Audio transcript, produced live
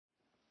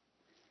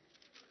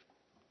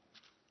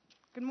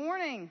Good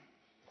morning.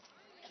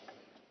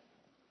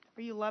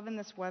 Are you loving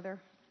this weather?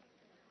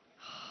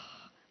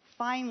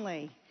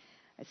 Finally.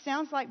 It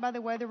sounds like by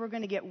the weather we're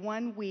going to get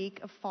 1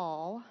 week of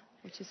fall,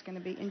 which is going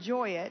to be,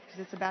 enjoy it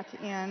because it's about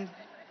to end.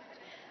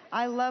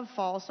 I love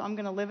fall, so I'm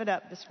going to live it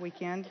up this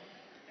weekend.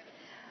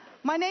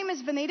 My name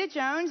is Vanita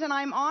Jones, and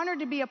I'm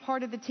honored to be a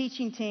part of the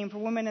teaching team for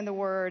Women in the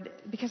Word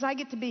because I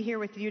get to be here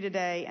with you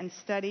today and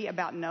study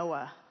about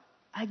Noah.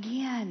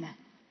 Again.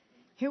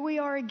 Here we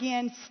are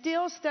again,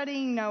 still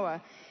studying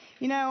Noah.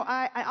 You know,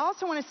 I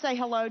also want to say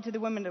hello to the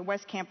women at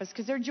West Campus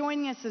because they're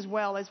joining us as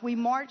well as we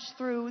march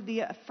through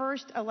the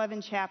first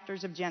 11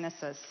 chapters of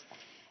Genesis.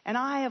 And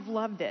I have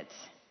loved it.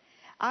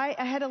 I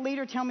had a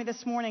leader tell me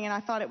this morning, and I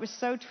thought it was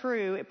so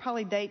true. It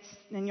probably dates,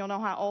 and you'll know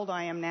how old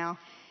I am now.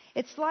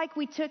 It's like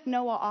we took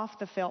Noah off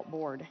the felt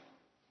board.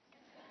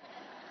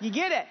 You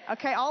get it?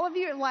 Okay, all of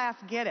you that laugh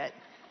get it.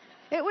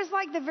 It was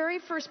like the very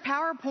first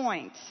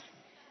PowerPoint.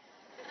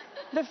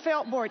 The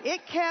felt board.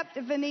 It kept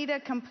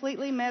Vanita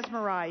completely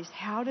mesmerized.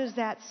 How does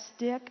that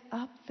stick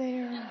up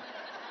there?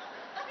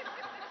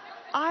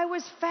 I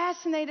was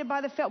fascinated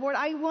by the felt board.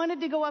 I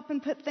wanted to go up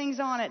and put things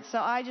on it. So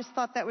I just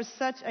thought that was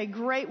such a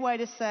great way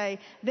to say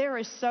there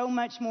is so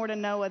much more to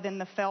Noah than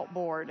the felt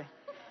board.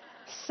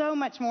 So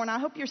much more. And I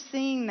hope you're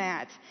seeing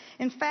that.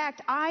 In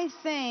fact, I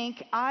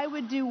think I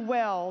would do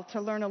well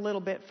to learn a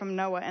little bit from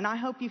Noah. And I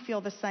hope you feel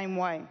the same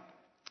way.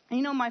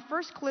 You know, my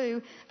first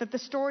clue that the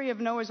story of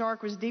Noah's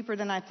Ark was deeper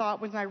than I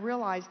thought was when I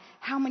realized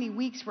how many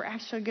weeks we're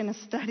actually going to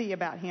study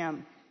about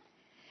him.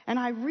 And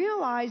I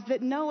realized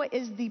that Noah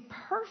is the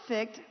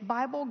perfect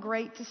Bible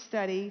great to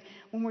study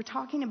when we're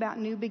talking about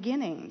new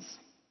beginnings.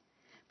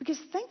 Because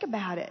think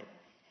about it.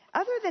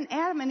 Other than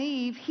Adam and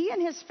Eve, he and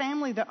his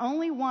family, the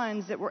only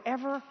ones that were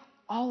ever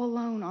all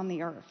alone on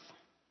the earth.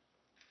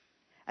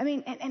 I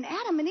mean, and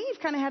Adam and Eve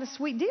kind of had a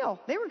sweet deal.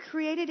 They were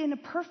created in a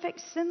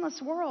perfect, sinless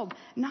world,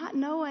 not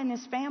Noah and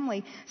his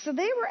family. So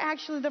they were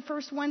actually the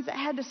first ones that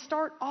had to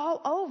start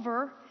all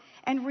over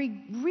and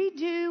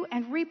redo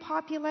and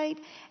repopulate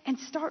and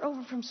start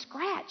over from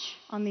scratch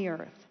on the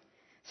earth.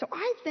 So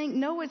I think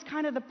Noah is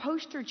kind of the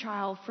poster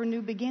child for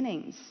new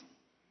beginnings.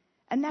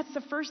 And that's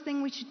the first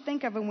thing we should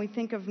think of when we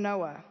think of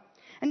Noah.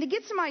 And to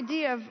get some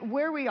idea of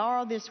where we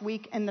are this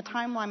week in the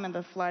timeline of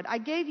the flood, I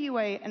gave you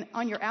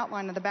on your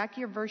outline on the back of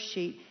your verse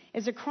sheet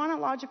is a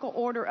chronological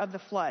order of the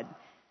flood.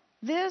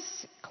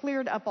 This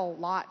cleared up a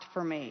lot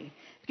for me.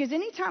 Because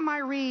anytime I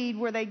read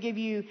where they give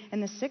you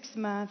in the 6th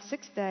month,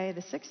 6th day,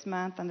 the 6th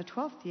month, on the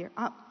 12th year,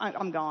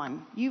 I'm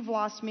gone. You've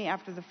lost me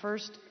after the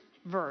first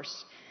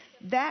verse.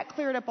 That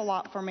cleared up a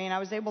lot for me, and I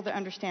was able to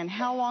understand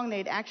how long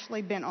they'd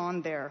actually been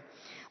on there.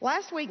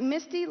 Last week,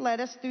 Misty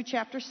led us through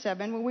chapter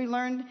 7, where we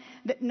learned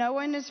that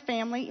Noah and his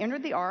family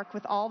entered the ark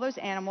with all those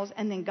animals,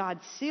 and then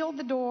God sealed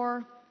the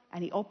door,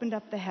 and he opened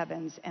up the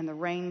heavens, and the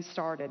rain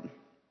started.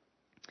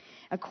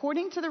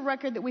 According to the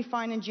record that we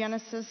find in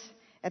Genesis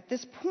at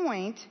this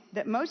point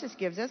that Moses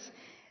gives us,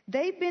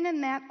 they've been in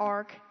that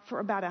ark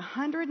for about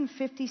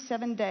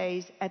 157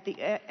 days at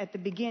the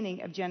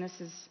beginning of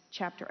Genesis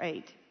chapter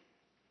 8.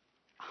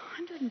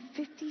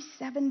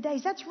 157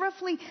 days. That's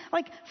roughly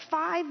like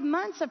 5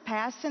 months have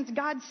passed since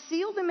God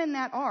sealed them in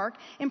that ark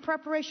in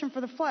preparation for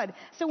the flood.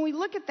 So when we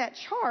look at that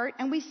chart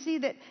and we see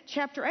that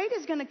chapter 8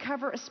 is going to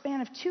cover a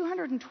span of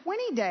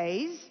 220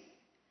 days,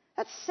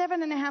 that's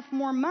 7.5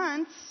 more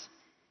months.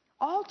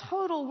 All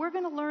total, we're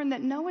going to learn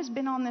that Noah's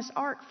been on this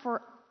ark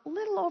for a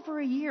little over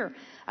a year.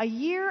 A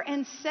year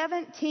and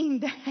 17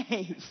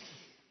 days.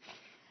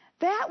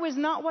 That was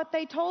not what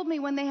they told me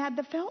when they had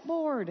the felt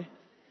board.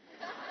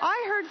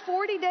 I heard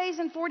 40 days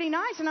and 40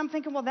 nights, and I'm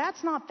thinking, well,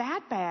 that's not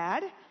that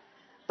bad.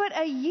 But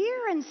a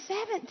year and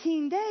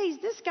 17 days,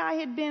 this guy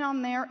had been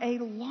on there a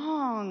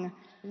long,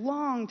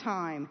 long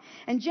time.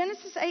 And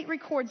Genesis 8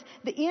 records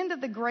the end of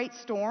the great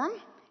storm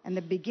and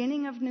the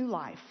beginning of new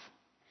life.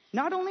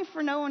 Not only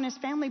for Noah and his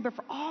family, but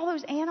for all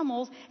those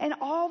animals and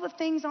all the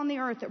things on the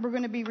earth that we're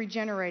going to be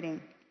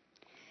regenerating.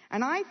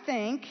 And I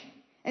think,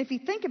 and if you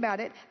think about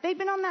it, they've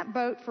been on that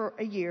boat for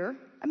a year.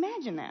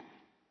 Imagine that.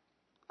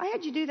 I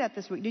had you do that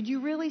this week. Did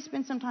you really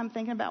spend some time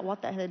thinking about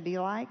what that would be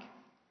like?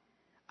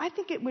 I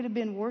think it would have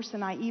been worse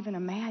than I even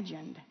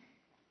imagined.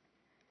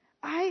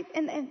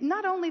 And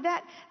not only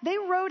that, they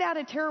rode out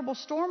a terrible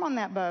storm on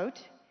that boat,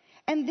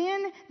 and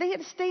then they had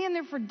to stay in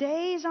there for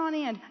days on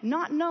end,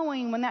 not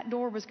knowing when that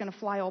door was going to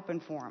fly open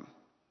for them.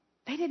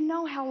 They didn't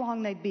know how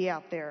long they'd be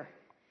out there.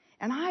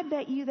 And I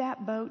bet you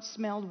that boat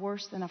smelled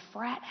worse than a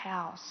frat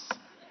house.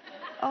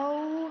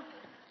 Oh,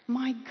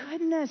 my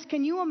goodness,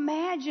 can you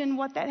imagine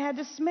what that had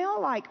to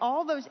smell like?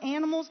 All those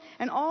animals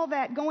and all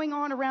that going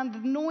on around, the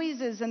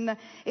noises and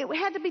it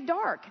had to be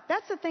dark.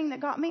 That's the thing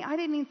that got me. I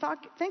didn't even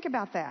think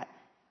about that.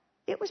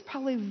 It was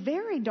probably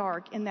very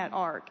dark in that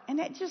ark. And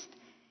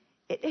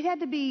it had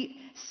to be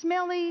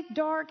smelly,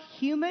 dark,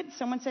 humid.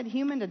 Someone said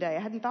humid today. I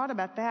hadn't thought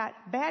about that.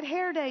 Bad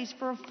hair days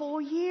for a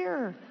full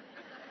year.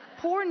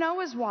 Poor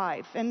Noah's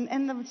wife and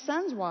the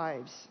sons'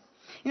 wives.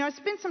 You know, I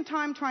spent some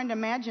time trying to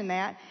imagine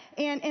that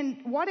and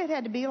what it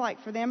had to be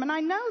like for them. And I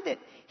know that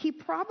he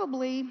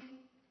probably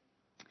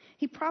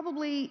He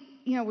probably,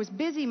 was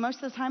busy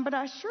most of the time, but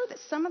I'm sure that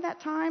some of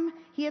that time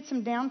he had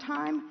some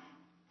downtime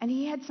and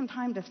he had some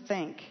time to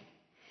think.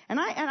 And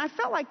I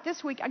felt like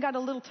this week I got a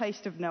little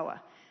taste of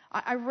Noah.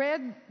 I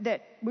read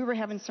that we were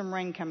having some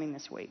rain coming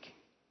this week.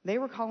 They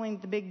were calling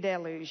it the big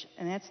deluge,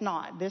 and it's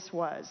not. This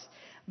was.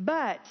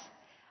 But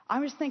I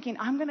was thinking,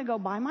 I'm going to go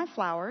buy my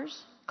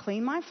flowers,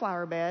 clean my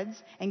flower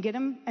beds, and get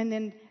them. And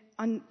then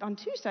on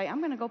Tuesday, I'm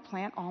going to go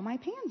plant all my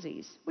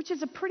pansies, which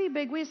is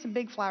we have some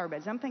big flower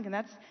beds. I'm thinking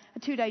that's a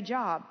 2-day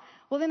job.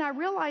 Well, then I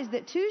realized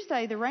that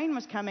Tuesday the rain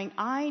was coming.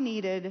 I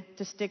needed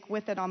to stick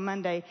with it on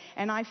Monday.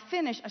 And I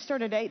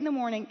started at 8 in the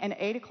morning, and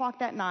at 8 o'clock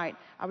that night,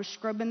 I was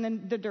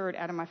scrubbing the dirt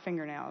out of my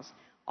fingernails.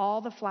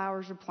 All the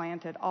flowers were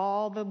planted.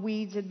 All the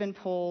weeds had been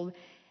pulled.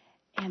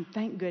 And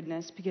thank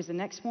goodness, because the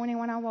next morning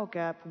when I woke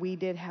up, we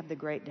did have the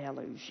great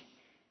deluge.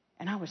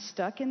 And I was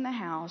stuck in the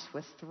house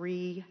with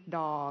 3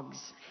 dogs.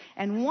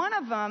 And one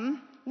of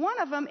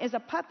them is a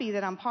puppy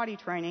that I'm potty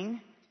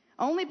training,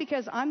 only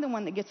because I'm the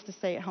one that gets to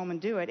stay at home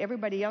and do it.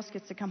 Everybody else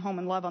gets to come home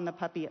and love on the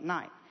puppy at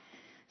night.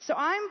 So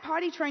I'm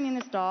potty training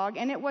this dog,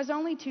 and it was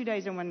only 2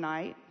 days and 1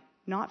 night,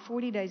 not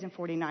 40 days and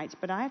 40 nights.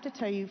 But I have to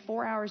tell you,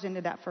 4 hours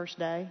into that first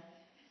day,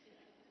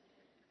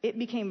 it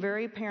became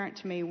very apparent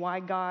to me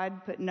why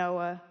God put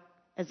Noah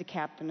as the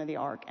captain of the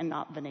ark and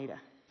not Vanita.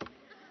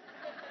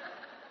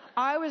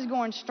 I was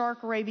going stark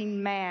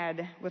raving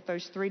mad with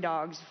those 3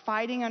 dogs,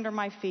 fighting under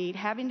my feet,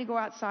 having to go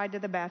outside to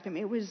the bathroom.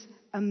 It was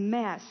a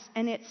mess,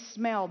 and it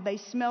smelled. They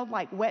smelled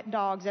like wet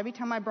dogs every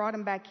time I brought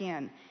them back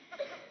in.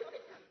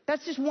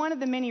 That's just one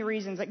of the many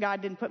reasons that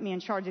God didn't put me in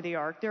charge of the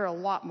ark. There are a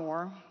lot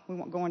more. We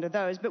won't go into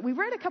those. But we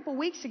read a couple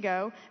weeks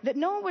ago that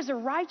Noah was a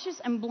righteous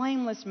and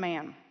blameless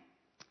man.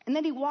 And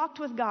then he walked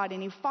with God,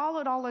 and he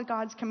followed all of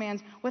God's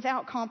commands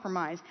without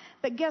compromise.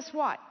 But guess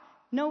what?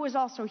 Noah's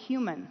also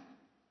human.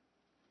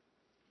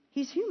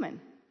 He's human.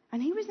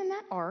 And he was in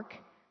that ark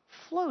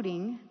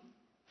floating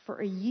for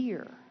a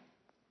year.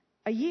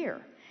 A year.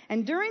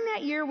 And during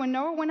that year, when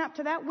Noah went up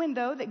to that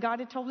window that God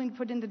had told him to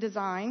put in the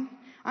design,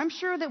 I'm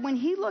sure that when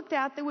he looked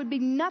out, there would be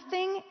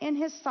nothing in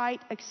his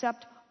sight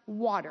except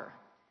water.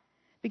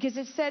 Because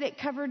it said it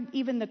covered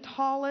even the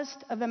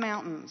tallest of the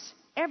mountains.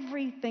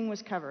 Everything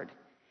was covered.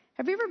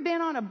 Have you ever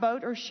been on a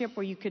boat or ship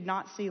where you could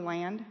not see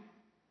land?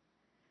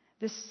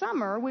 This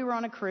summer, we were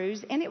on a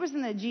cruise, and it was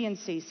in the Aegean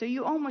Sea, so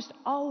you almost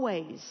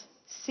always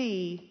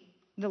see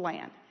the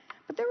land.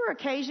 But there were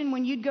occasions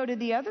when you'd go to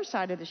the other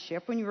side of the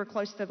ship, when you were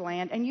close to the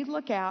land, and you'd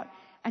look out,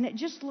 and it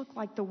just looked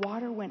like the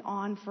water went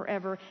on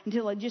forever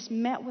until it just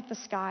met with the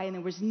sky, and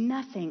there was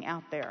nothing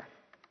out there.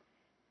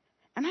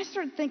 And I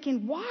started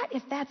thinking, what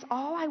if that's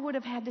all I would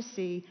have had to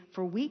see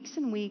for weeks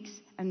and weeks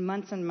and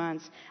months?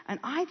 And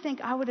I think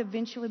I would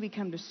eventually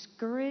become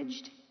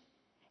discouraged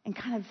and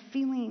kind of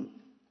feeling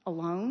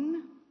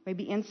alone,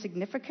 maybe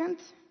insignificant.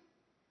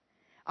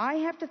 I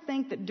have to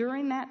think that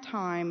during that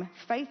time,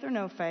 faith or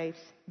no faith,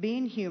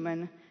 being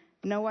human,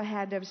 Noah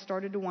had to have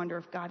started to wonder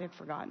if God had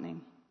forgotten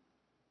him.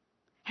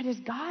 Has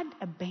God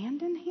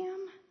abandoned him?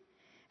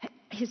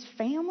 His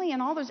family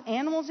and all those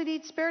animals that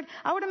he'd spared?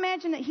 I would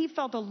imagine that he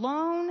felt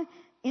alone,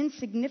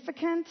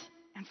 insignificant,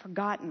 and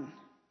forgotten.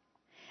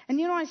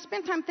 And I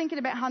spent time thinking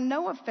about how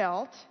Noah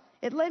felt.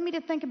 It led me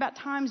to think about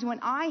times when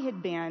I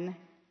had been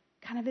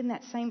kind of in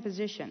that same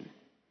position.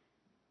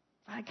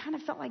 I kind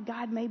of felt like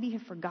God maybe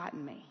had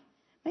forgotten me.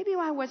 Maybe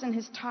I wasn't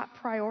his top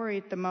priority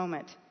at the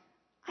moment.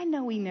 I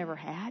know he never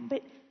had,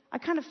 but I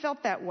kind of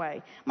felt that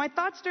way. My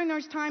thoughts during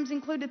those times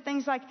included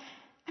things like,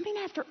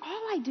 after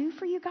all I do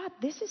for you, God,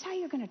 this is how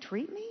you're going to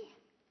treat me?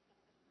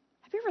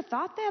 Have you ever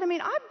thought that? I've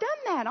done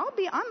that.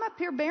 I'm up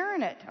here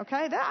bearing it,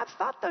 okay? I've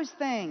thought those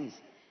things.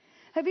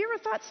 Have you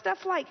ever thought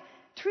stuff like,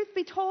 truth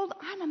be told,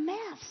 I'm a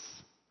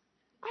mess.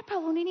 I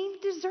probably didn't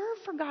even deserve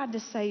for God to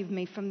save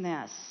me from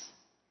this.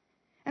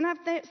 And I've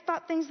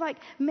thought things like,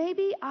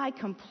 maybe I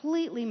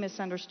completely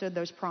misunderstood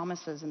those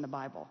promises in the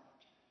Bible.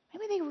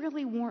 Maybe they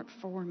really weren't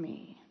for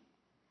me.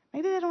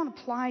 Maybe they don't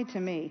apply to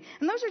me.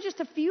 And those are just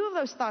a few of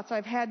those thoughts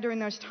I've had during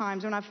those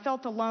times when I've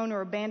felt alone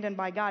or abandoned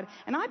by God.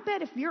 And I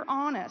bet if you're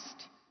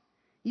honest,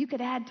 you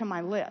could add to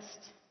my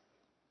list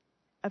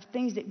of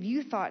things that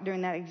you thought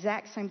during that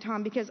exact same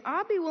time. Because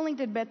I'll be willing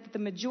to bet that the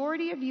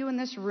majority of you in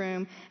this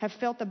room have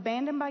felt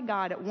abandoned by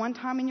God at one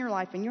time in your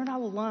life, and you're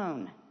not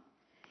alone.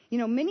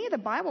 Many of the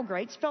Bible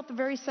greats felt the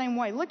very same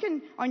way.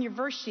 Looking on your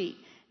verse sheet,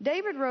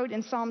 David wrote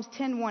in Psalms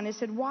 10:1, it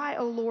said, "Why,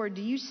 O Lord,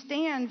 do you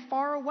stand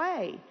far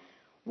away?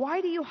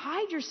 Why do you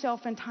hide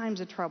yourself in times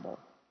of trouble?"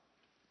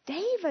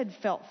 David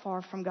felt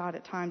far from God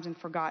at times and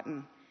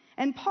forgotten.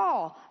 And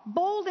Paul,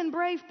 bold and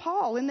brave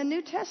Paul, in the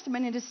New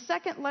Testament, in his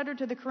second letter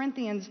to the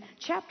Corinthians,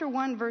 chapter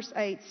 1, verse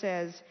 8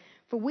 says,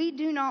 "For we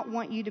do not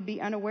want you to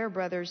be unaware,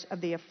 brothers,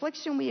 of the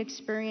affliction we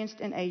experienced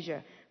in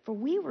Asia. For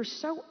we were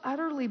so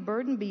utterly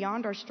burdened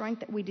beyond our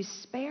strength that we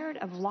despaired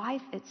of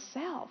life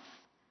itself."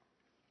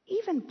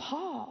 Even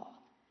Paul.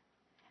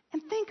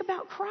 And think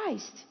about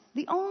Christ,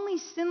 the only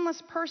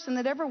sinless person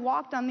that ever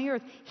walked on the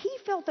earth. He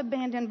felt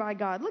abandoned by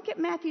God. Look at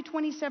Matthew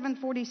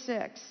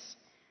 27:46.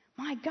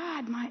 My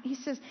God, he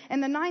says,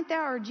 in the ninth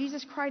hour,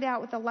 Jesus cried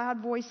out with a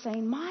loud voice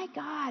saying, my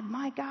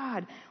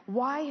God,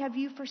 why have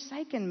you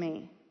forsaken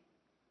me?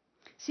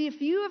 See,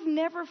 if you have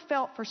never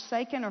felt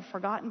forsaken or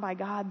forgotten by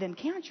God, then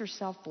count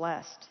yourself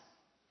blessed.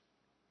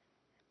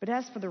 But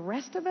as for the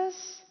rest of us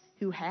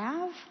who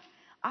have,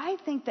 I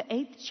think the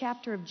 8th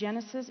chapter of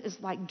Genesis is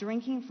like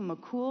drinking from a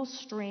cool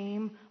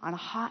stream on a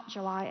hot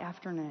July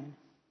afternoon.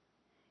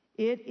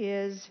 It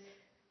is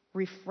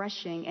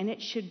refreshing, and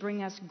it should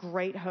bring us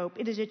great hope.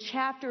 It is a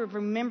chapter of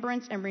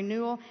remembrance and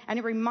renewal, and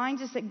it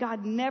reminds us that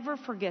God never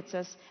forgets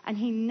us, and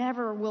he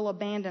never will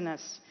abandon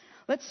us.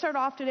 Let's start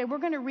off today. We're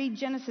going to read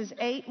Genesis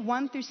 8,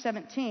 1 through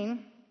 17.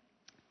 And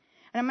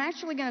I'm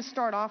actually going to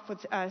start off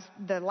with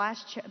the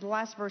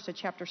last verse of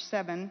chapter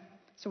 7,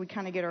 so we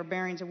kind of get our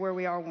bearings of where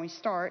we are when we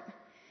start.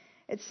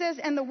 It says,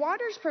 and the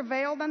waters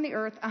prevailed on the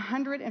earth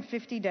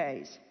 150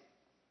 days.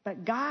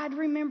 But God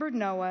remembered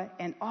Noah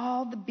and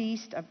all the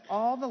beasts of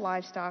all the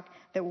livestock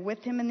that were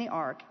with him in the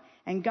ark.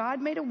 And God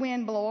made a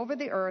wind blow over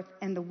the earth,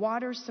 and the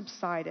waters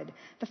subsided.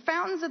 The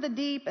fountains of the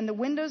deep and the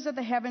windows of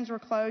the heavens were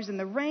closed, and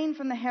the rain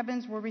from the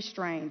heavens were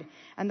restrained.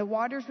 And the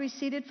waters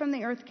receded from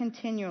the earth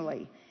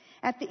continually.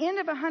 At the end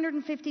of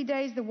 150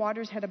 days, the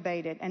waters had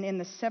abated. And in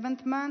the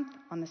 7th month,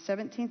 on the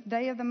 17th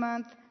day of the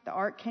month, the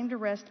ark came to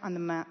rest on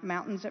the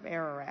mountains of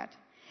Ararat.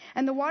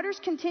 And the waters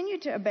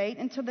continued to abate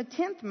until the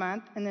 10th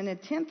month, and then the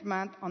 10th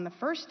month, on the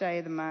first day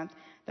of the month,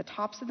 the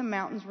tops of the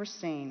mountains were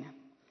seen.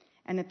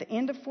 And at the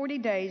end of 40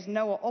 days,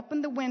 Noah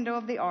opened the window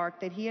of the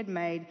ark that he had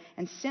made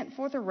and sent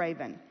forth a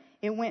raven.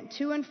 It went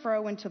to and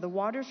fro until the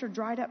waters were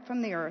dried up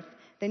from the earth.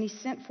 Then he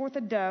sent forth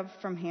a dove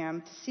from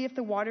him to see if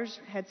the waters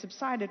had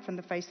subsided from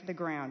the face of the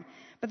ground.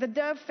 But the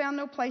dove found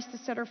no place to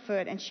set her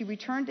foot, and she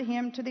returned to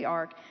him to the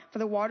ark, for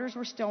the waters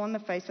were still on the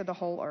face of the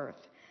whole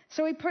earth.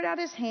 So he put out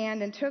his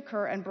hand and took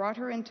her and brought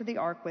her into the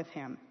ark with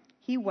him.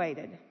 He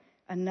waited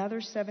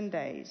another 7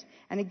 days.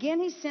 And again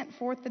he sent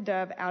forth the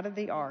dove out of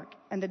the ark.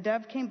 And the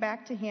dove came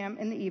back to him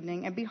in the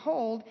evening, and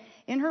behold,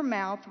 in her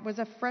mouth was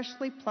a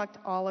freshly plucked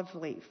olive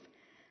leaf.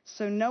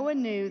 So Noah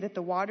knew that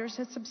the waters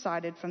had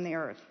subsided from the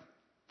earth.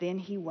 Then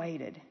he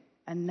waited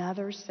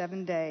another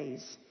 7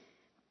 days.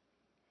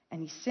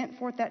 And he sent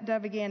forth that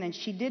dove again, and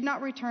she did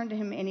not return to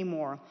him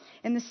anymore.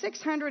 In the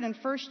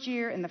 601st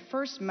year, in the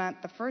 1st month,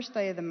 the 1st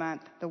day of the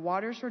month, the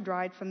waters were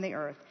dried from the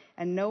earth.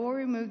 And Noah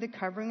removed the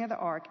covering of the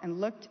ark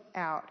and looked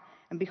out,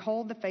 and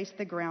behold, the face of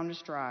the ground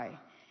was dry.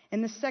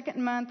 In the 2nd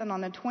month, and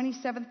on the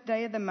 27th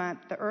day of the month,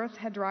 the earth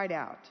had dried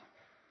out.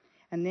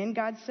 And then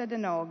God said to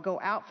Noah, go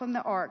out from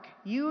the ark,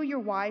 you, your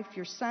wife,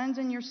 your sons,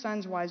 and your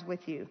sons' wives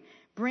with you.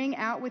 Bring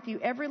out with you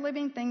every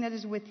living thing that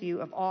is with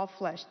you of all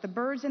flesh, the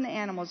birds and the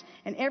animals,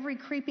 and every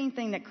creeping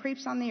thing that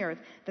creeps on the earth,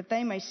 that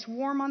they may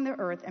swarm on the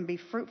earth and be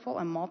fruitful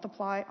and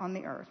multiply on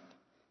the earth.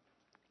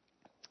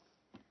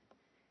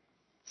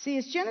 See,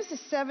 as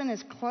Genesis 7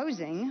 is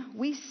closing,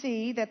 we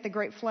see that the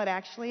great flood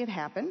actually had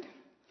happened,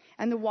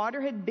 and the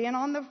water had been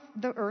on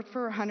the earth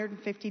for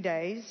 150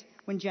 days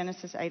when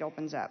Genesis 8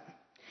 opens up.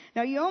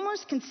 Now, you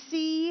almost can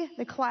see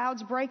the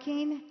clouds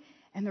breaking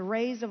and the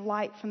rays of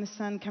light from the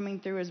sun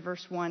coming through as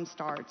verse 1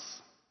 starts.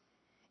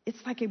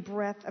 It's like a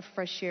breath of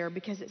fresh air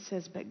because it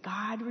says, but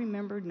God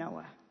remembered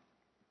Noah.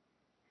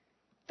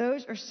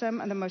 Those are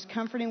some of the most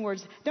comforting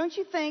words. Don't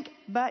you think,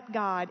 but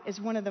God is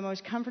one of the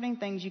most comforting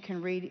things you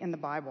can read in the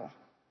Bible?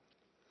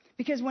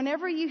 Because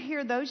whenever you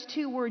hear those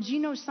two words, you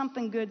know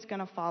something good's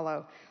going to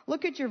follow.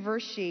 Look at your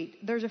verse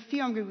sheet. There's a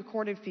few I'm going to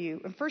record for you.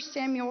 In 1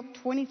 Samuel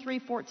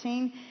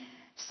 23:14,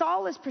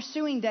 Saul is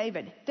pursuing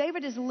David.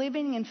 David is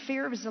living in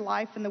fear of his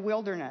life in the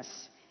wilderness.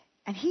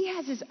 And he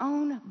has his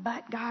own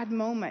but God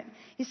moment.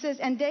 He says,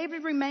 and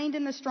David remained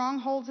in the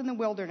strongholds in the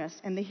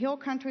wilderness, in the hill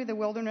country of the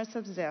wilderness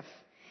of Ziph.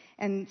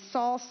 And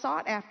Saul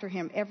sought after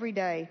him every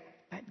day,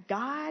 but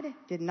God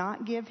did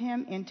not give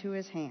him into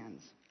his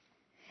hands.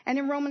 And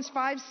in Romans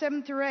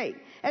 5:7-8,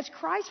 as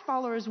Christ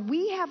followers,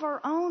 we have our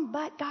own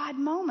but God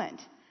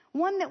moment.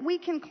 One that we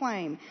can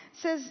claim. It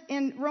says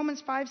in Romans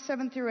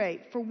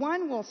 5:7-8, for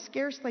one will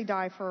scarcely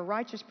die for a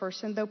righteous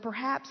person, though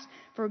perhaps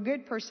for a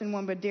good person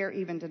one would dare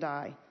even to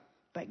die.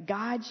 But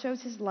God shows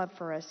his love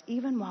for us.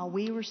 Even while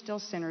we were still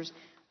sinners,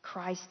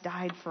 Christ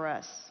died for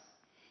us.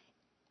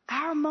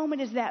 Our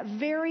moment is that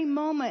very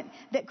moment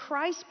that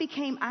Christ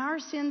became our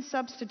sin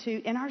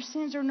substitute, and our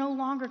sins are no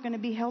longer going to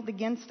be held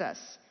against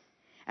us.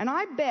 And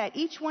I bet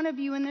each one of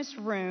you in this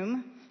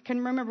room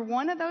can remember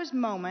one of those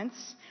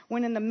moments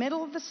when in the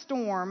middle of the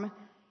storm,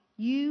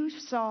 you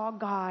saw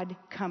God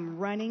come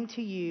running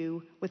to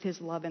you with his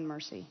love and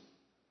mercy.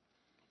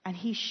 And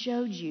he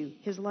showed you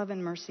his love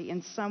and mercy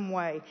in some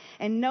way.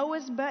 And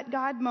Noah's but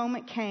God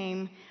moment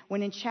came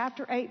when in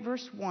chapter 8,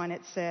 verse 1,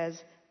 it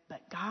says,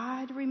 but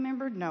God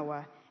remembered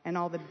Noah and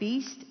all the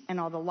beasts and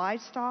all the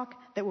livestock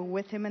that were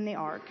with him in the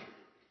ark.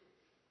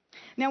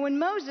 Now, when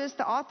Moses,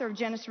 the author of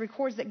Genesis,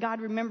 records that God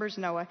remembers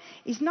Noah,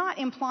 he's not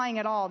implying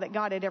at all that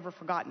God had ever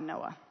forgotten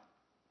Noah.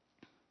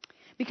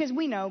 Because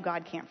we know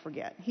God can't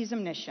forget. He's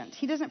omniscient.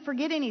 He doesn't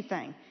forget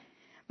anything.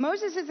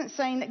 Moses isn't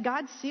saying that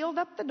God sealed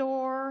up the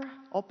door,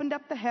 opened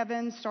up the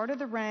heavens, started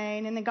the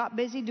rain, and then got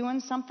busy doing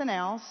something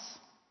else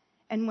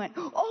and went,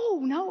 oh,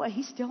 Noah,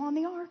 he's still on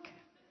the ark.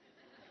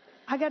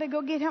 I got to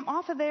go get him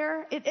off of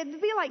there.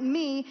 It'd be like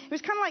me. It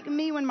was kind of like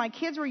me when my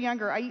kids were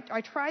younger. I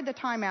tried the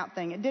timeout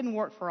thing. It didn't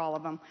work for all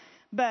of them.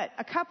 But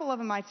a couple of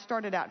them, I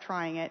started out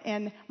trying it.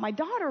 And my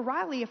daughter,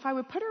 Riley, if I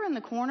would put her in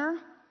the corner,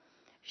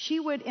 she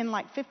would, in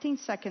like 15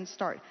 seconds,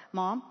 start,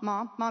 Mom,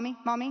 Mommy,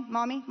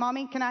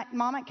 can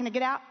I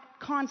get out?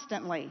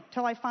 Constantly,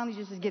 till I finally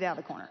just said, get out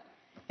of the corner.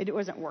 It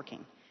wasn't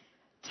working.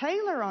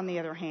 Taylor, on the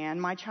other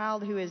hand, my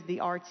child who is the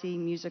artsy,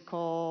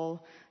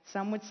 musical,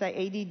 some would say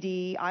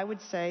ADD, I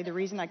would say the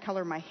reason I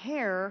color my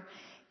hair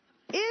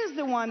is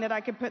the one that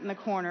I could put in the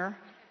corner.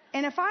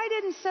 And if I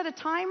didn't set a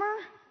timer,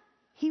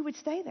 he would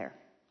stay there.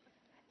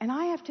 And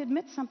I have to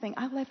admit something.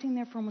 I left him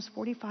there for almost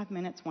 45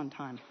 minutes one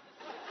time.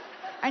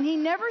 And he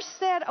never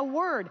said a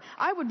word.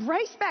 I would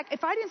race back.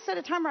 If I didn't set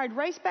a timer, I'd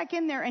race back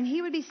in there, and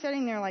he would be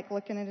sitting there like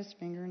looking at his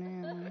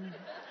fingernail,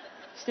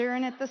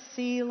 staring at the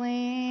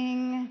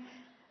ceiling.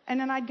 And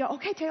then I'd go,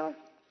 okay, Taylor,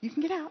 you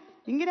can get out.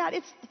 You can get out.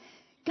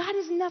 God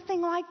is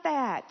nothing like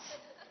that.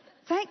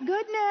 Thank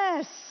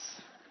goodness.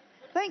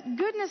 Thank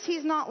goodness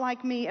he's not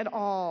like me at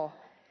all.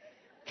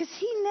 Because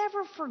he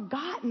never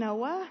forgot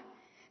Noah.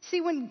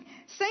 See, when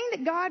saying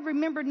that God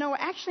remembered Noah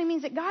actually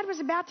means that God was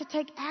about to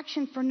take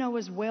action for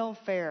Noah's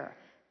welfare.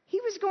 He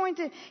was going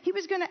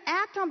to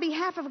act on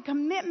behalf of a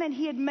commitment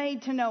he had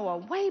made to Noah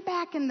way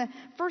back in the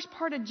first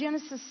part of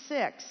Genesis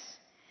 6.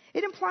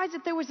 It implies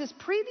that there was this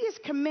previous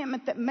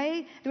commitment that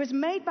was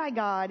made by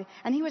God,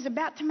 and he was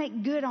about to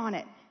make good on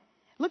it.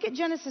 Look at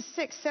Genesis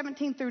 6,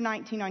 17 through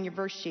 19 on your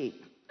verse sheet.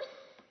 It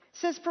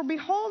says, for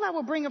behold, I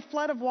will bring a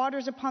flood of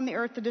waters upon the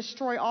earth to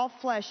destroy all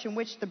flesh in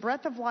which the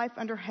breath of life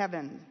under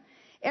heaven.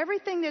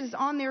 Everything that is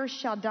on the earth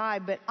shall die,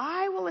 but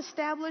I will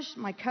establish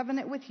my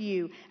covenant with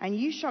you, and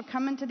you shall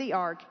come into the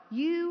ark,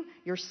 you,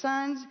 your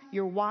sons,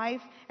 your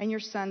wife, and your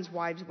sons'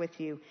 wives with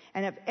you.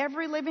 And of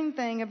every living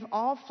thing of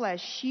all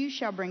flesh, you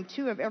shall bring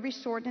 2 of every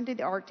sort into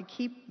the ark to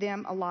keep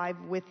them alive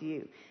with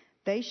you.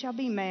 They shall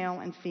be male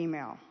and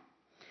female.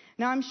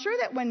 Now, I'm sure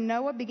that when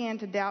Noah began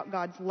to doubt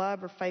God's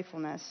love or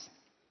faithfulness,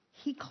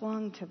 he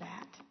clung to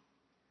that.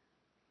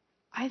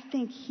 I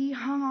think he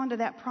hung on to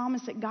that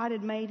promise that God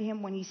had made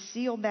him when he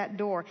sealed that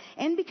door.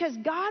 And because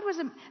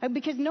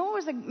Noah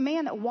was a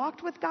man that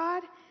walked with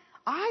God,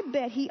 I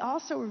bet he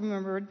also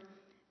remembered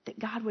that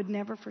God would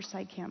never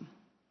forsake him.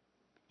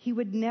 He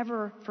would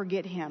never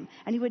forget him.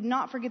 And he would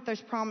not forget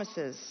those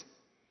promises.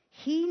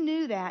 He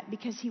knew that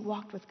because he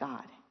walked with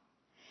God.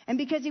 And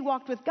because he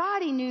walked with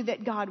God, he knew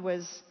that God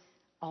was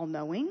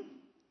all-knowing.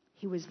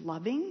 He was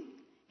loving.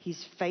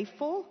 He's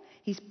faithful.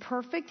 He's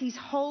perfect. He's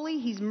holy.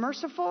 He's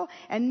merciful.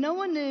 And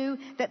Noah knew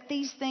that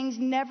these things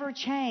never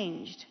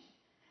changed.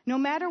 No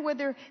matter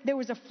whether there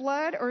was a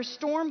flood or a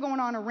storm going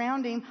on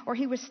around him or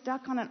he was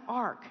stuck on an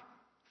ark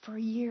for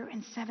a year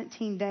and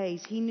 17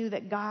 days, he knew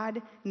that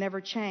God never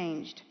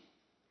changed.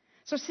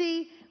 So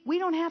see, we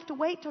don't have to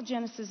wait till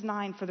Genesis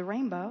 9 for the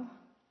rainbow.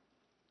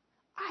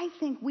 I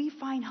think we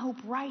find hope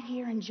right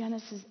here in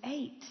Genesis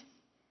 8.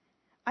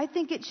 I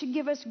think it should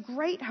give us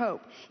great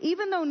hope.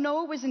 Even though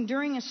Noah was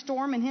enduring a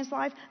storm in his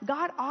life,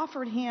 God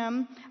offered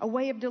him a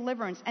way of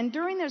deliverance. And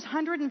during those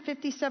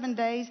 157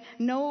 days,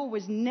 Noah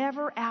was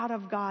never out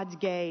of God's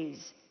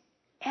gaze.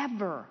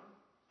 Ever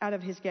out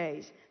of his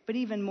gaze. But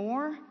even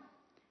more,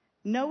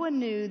 Noah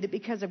knew that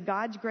because of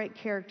God's great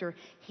character,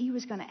 he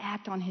was going to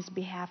act on his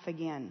behalf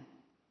again.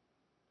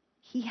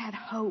 He had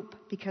hope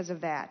because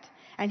of that.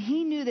 And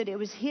he knew that it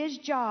was his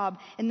job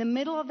in the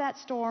middle of that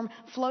storm,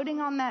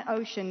 floating on that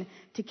ocean,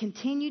 to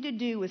continue to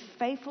do with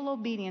faithful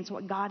obedience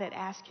what God had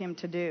asked him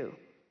to do.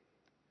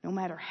 No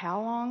matter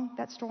how long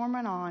that storm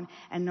went on,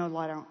 and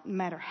no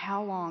matter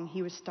how long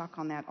he was stuck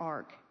on that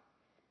ark.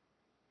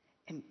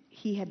 And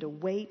he had to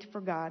wait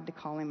for God to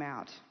call him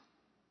out.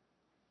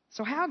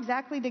 So how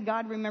exactly did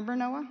God remember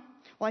Noah?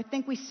 Well, I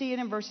think we see it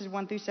in verses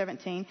 1 through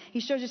 17.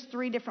 He shows us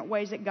 3 different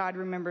ways that God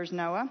remembers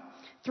Noah.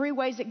 3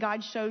 ways that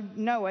God showed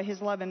Noah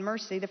his love and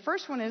mercy. The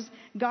first one is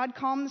God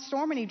calmed the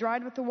storm and he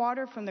dried with the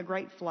water from the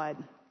great flood.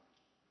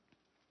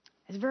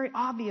 It's a very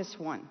obvious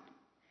one.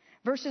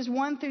 Verses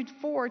 1 through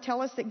 4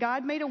 tell us that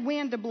God made a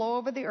wind to blow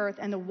over the earth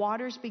and the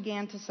waters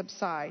began to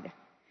subside.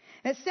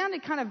 And it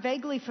sounded kind of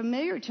vaguely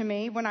familiar to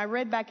me when I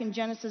read back in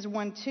Genesis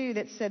 1:2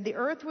 that said, the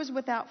earth was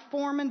without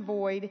form and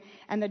void,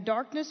 and the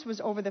darkness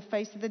was over the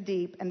face of the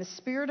deep, and the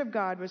Spirit of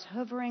God was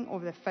hovering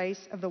over the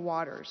face of the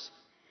waters.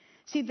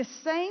 See, it's the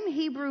same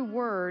Hebrew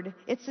word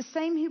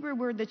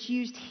that's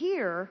used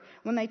here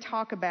when they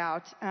talk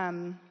about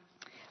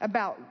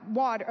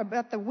water,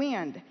 about the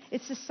wind.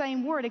 It's the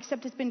same word,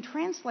 except it's been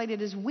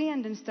translated as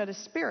wind instead of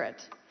spirit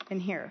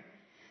in here.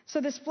 So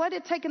this flood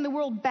had taken the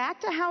world back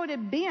to how it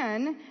had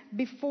been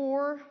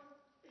before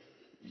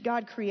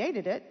God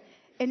created it.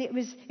 And it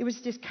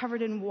was just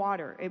covered in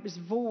water. It was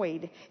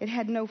void. It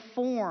had no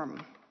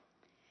form.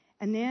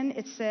 And then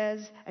it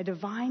says, a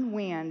divine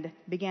wind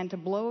began to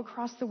blow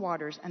across the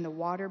waters, and the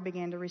water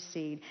began to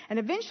recede. And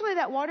eventually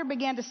that water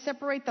began to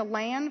separate the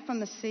land from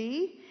the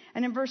sea.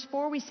 And in verse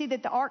 4, we see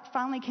that the ark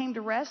finally came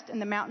to rest in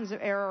the mountains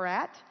of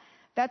Ararat.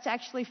 That's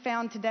actually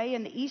found today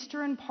in the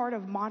eastern part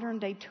of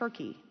modern-day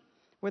Turkey,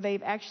 where they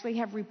actually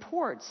have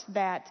reports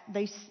that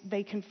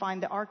they can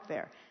find the ark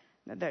there.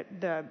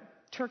 The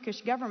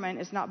Turkish government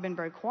has not been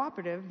very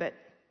cooperative, but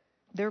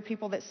there are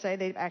people that say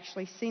they've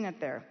actually seen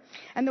it there.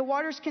 And the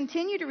waters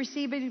continue to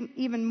receive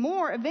even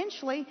more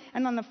eventually,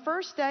 and on the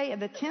first day of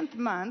the 10th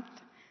month,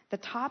 the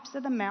tops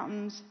of the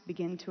mountains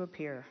begin to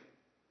appear.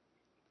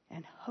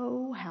 And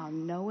oh, how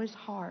Noah's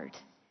heart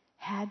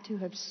had to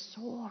have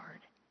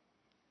soared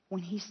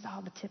when he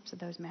saw the tips of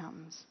those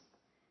mountains.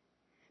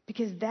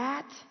 Because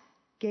that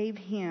gave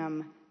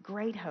him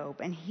great hope,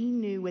 and he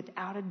knew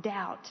without a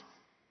doubt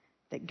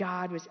that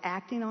God was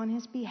acting on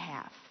his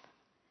behalf,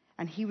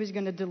 and he was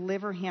going to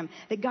deliver him,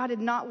 that God had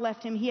not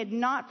left him, he had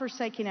not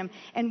forsaken him,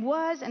 and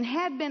was and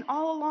had been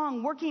all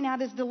along working out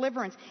his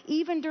deliverance,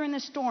 even during the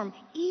storm,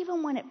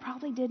 even when it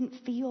probably didn't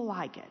feel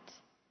like it.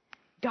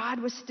 God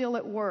was still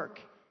at work,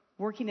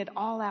 working it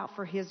all out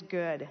for his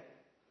good.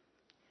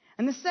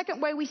 And the second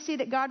way we see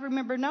that God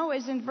remembered Noah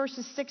is in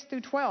verses 6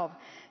 through 12.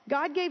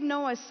 God gave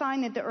Noah a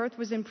sign that the earth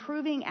was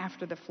improving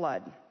after the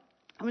flood.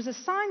 It was a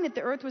sign that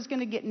the earth was going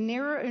to get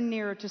nearer and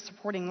nearer to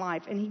supporting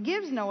life. And he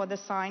gives Noah the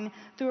sign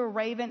through a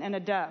raven and a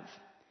dove.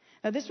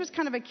 Now, this was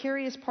kind of a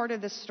curious part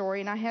of this story,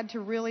 and I had to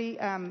really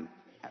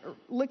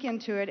look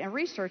into it and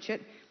research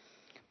it.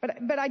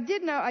 But I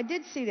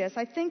did see this.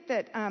 I think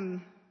that,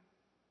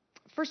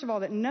 first of all,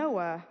 that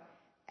Noah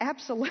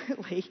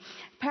absolutely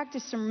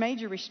practiced some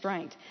major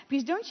restraint.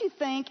 Because don't you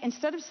think,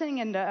 instead of sending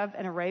a dove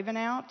and a raven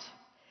out,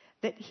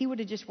 that he would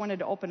have just wanted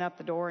to open up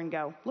the door and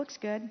go, looks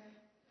good,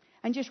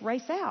 and just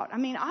race out? I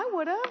mean, I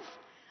would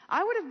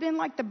have been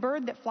like the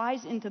bird that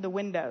flies into the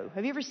window.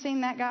 Have you ever seen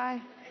that guy?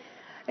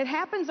 It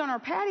happens on our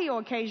patio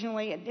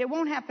occasionally. It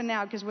won't happen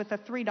now because with the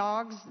 3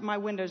 dogs, my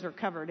windows are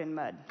covered in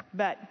mud.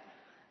 But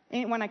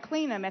when I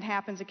clean them, it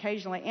happens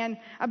occasionally. And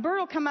a bird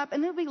will come up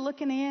and they'll be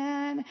looking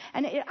in.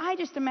 And I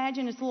just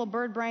imagine his little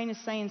bird brain is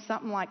saying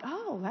something like,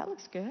 oh, that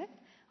looks good.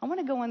 I want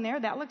to go in there.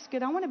 That looks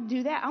good. I want to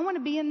do that. I want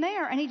to be in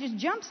there. And he just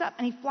jumps up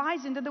and he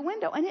flies into the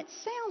window. And it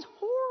sounds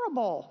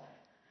horrible.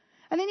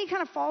 And then he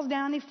kind of falls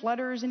down, he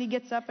flutters, and he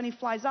gets up and he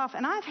flies off.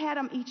 And I've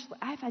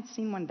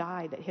seen one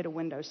die that hit a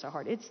window so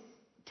hard. It's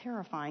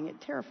terrifying.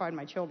 It terrified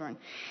my children.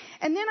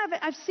 And then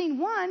I've seen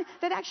one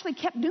that actually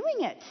kept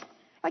doing it.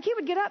 Like he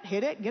would get up,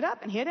 hit it, get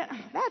up and hit it.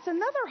 That's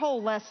another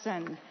whole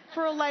lesson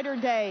for a later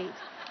date.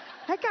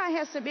 That guy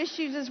has some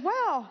issues as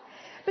well.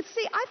 But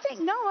see, I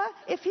think Noah,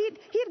 if he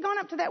had gone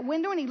up to that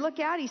window and he'd look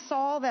out, he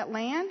saw that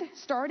land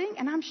starting,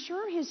 and I'm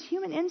sure his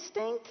human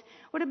instinct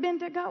would have been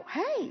to go,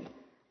 hey,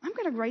 I'm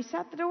going to race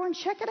out the door and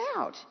check it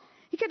out.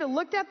 He could have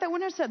looked out that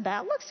window and said,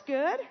 that looks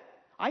good.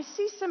 I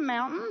see some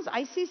mountains.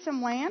 I see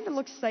some land. It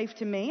looks safe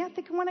to me. I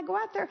think I want to go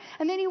out there.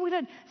 And then he would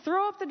have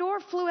thrown up the door,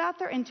 flew out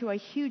there into a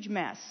huge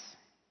mess.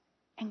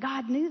 And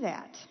God knew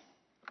that.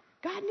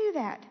 God knew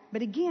that.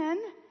 But again,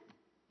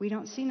 we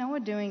don't see Noah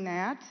doing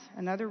that.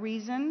 Another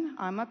reason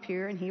I'm up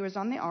here and he was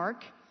on the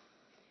ark.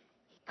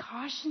 He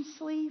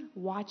cautiously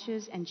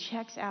watches and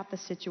checks out the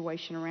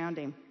situation around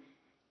him.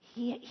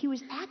 He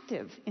was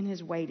active in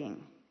his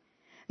waiting.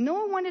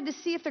 Noah wanted to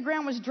see if the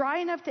ground was dry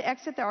enough to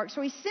exit the ark,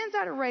 so he sends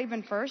out a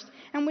raven first,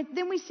 and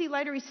then we see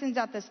later he sends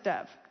out this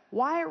dove.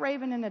 Why a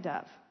raven and a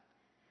dove?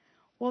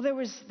 Well, there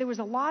was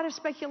a lot of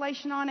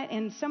speculation on it,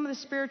 and some of the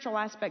spiritual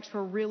aspects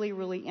were really,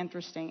 really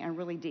interesting and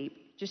really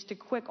deep. Just a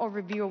quick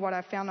overview of what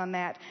I found on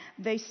that.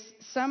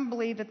 Some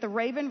believe that the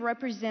raven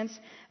represents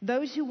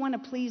those who want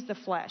to please the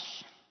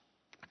flesh,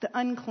 the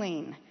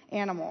unclean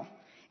animal.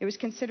 It was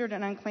considered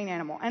an unclean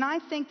animal. And I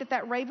think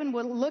that raven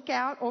would look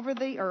out over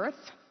the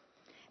earth,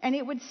 and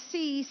it would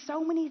see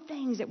so many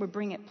things that would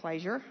bring it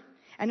pleasure,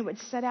 and it would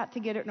set out to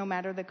get it no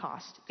matter the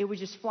cost. It would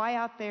just fly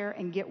out there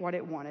and get what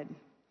it wanted.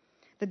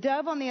 The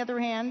dove, on the other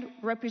hand,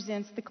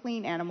 represents the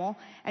clean animal,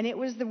 and it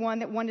was the one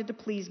that wanted to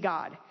please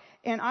God.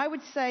 And I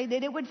would say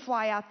that it would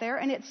fly out there,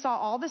 and it saw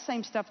all the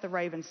same stuff the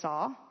raven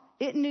saw.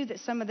 It knew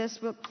that some of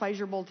this was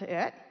pleasurable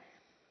to it.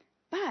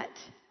 But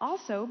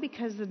also,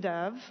 because the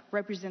dove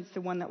represents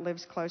the one that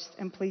lives close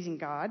and pleasing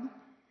God,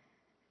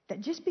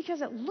 that just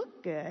because it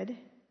looked good,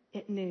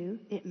 it knew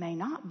it may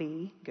not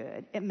be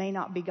good. It may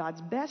not be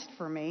God's best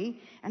for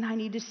me, and I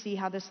need to see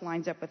how this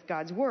lines up with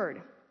God's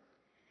word.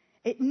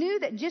 It knew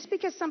that just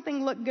because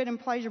something looked good and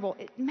pleasurable,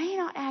 it may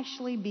not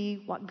actually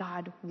be what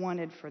God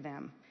wanted for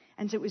them.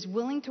 And so it was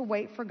willing to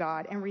wait for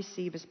God and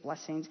receive his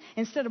blessings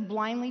instead of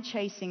blindly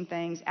chasing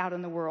things out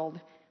in the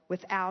world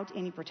without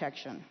any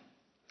protection.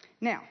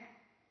 Now,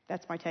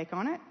 that's my take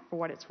on it for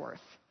what it's worth.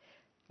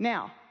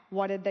 Now,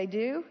 what did they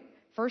do?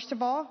 First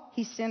of all,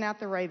 he sent out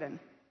the raven.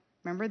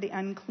 Remember, the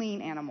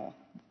unclean animal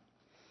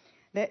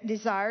that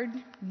desired,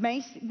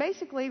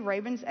 basically,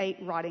 ravens ate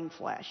rotting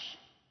flesh.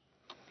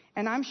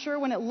 And I'm sure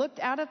when it looked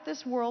out at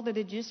this world that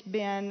had just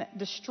been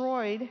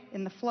destroyed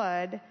in the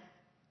flood,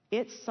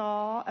 it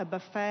saw a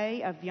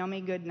buffet of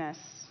yummy goodness.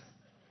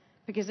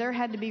 because there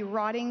had to be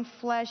rotting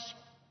flesh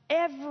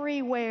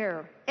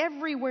everywhere.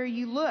 Everywhere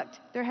you looked,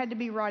 there had to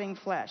be rotting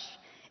flesh.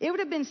 It would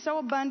have been so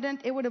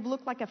abundant, it would have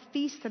looked like a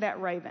feast to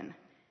that raven.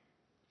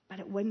 But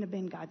it wouldn't have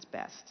been God's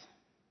best.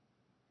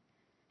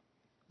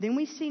 Then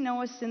we see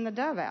Noah send the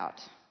dove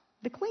out,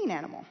 the clean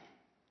animal.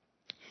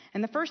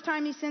 And the first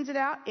time he sends it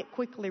out, it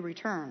quickly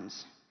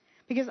returns.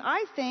 Because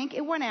I think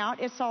it went out,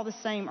 it saw the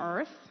same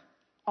earth,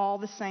 all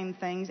the same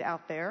things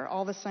out there,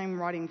 all the same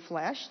rotting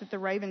flesh that the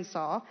raven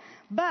saw.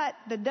 But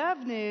the dove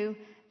knew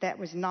that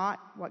was not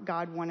what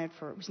God wanted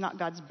for it. It was not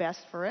God's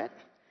best for it.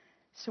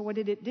 So what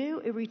did it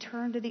do? It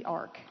returned to the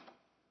ark.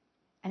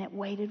 And it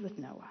waited with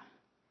Noah.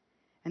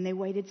 And they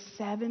waited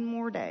 7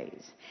 more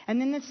days.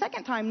 And then the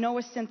second time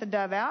Noah sent the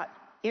dove out,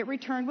 it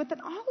returned with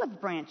an olive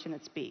branch in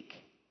its beak.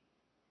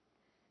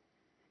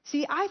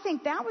 See, I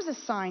think that was a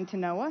sign to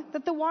Noah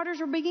that the waters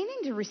were beginning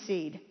to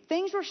recede.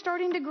 Things were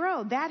starting to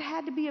grow. That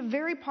had to be a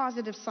very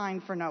positive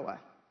sign for Noah.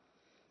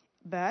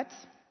 But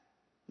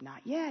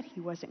not yet.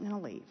 He wasn't going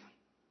to leave.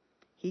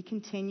 He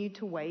continued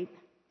to wait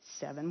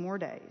 7 more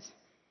days.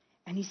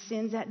 And he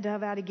sends that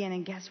dove out again,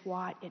 and guess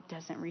what? It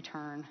doesn't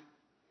return.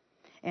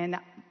 And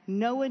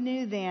Noah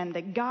knew then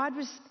that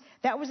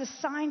that was a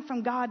sign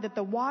from God that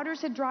the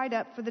waters had dried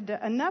up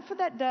enough for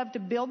that dove to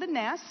build a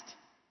nest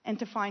and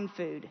to find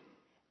food.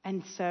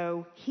 And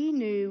so he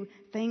knew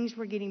things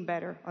were getting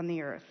better on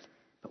the earth.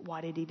 But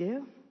what did he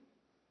do?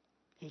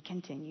 He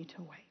continued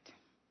to wait.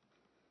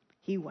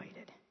 He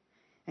waited.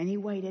 And he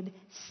waited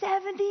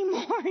 70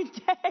 more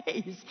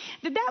days.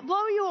 Did that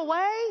blow you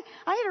away?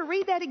 I had to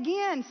read that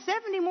again.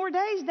 70 more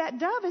days. That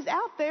dove is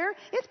out there.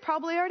 It's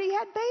probably already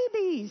had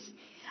babies.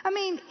 I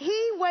mean,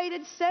 he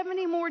waited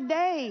 70 more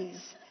days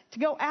to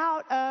go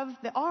out of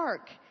the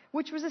ark,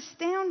 which was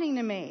astounding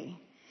to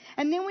me.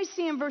 And then we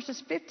see in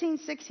verses 15,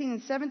 16,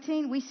 and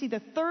 17, we see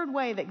the third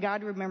way that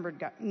God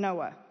remembered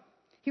Noah.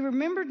 He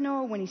remembered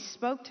Noah when he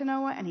spoke to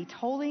Noah and he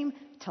told him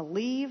to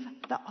leave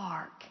the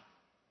ark.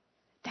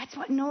 That's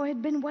what Noah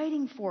had been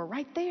waiting for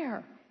right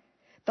there.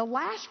 The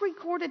last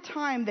recorded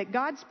time that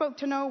God spoke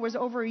to Noah was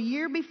over a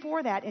year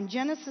before that in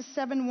Genesis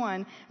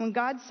 7:1, when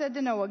God said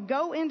to Noah,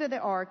 "Go into the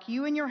ark,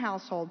 you and your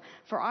household,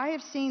 for I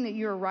have seen that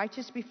you are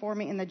righteous before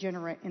me in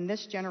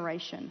this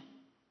generation."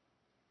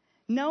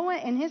 Noah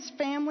and his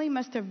family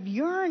must have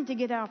yearned to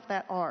get off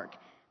that ark,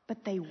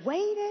 but they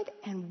waited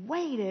and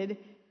waited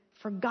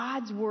for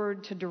God's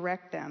word to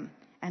direct them.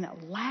 And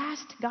at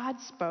last God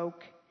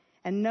spoke,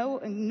 and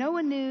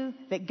Noah knew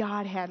that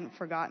God hadn't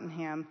forgotten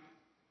him,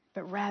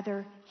 but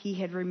rather he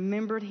had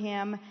remembered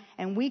him.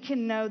 And we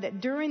can know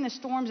that during the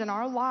storms in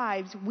our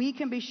lives, we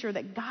can be sure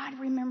that God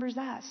remembers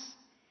us.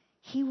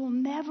 He will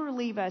never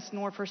leave us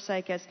nor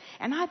forsake us.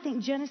 And I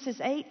think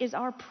Genesis 8 is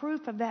our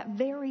proof of that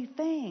very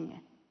thing.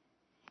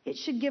 It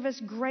should give us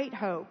great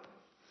hope.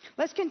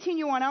 Let's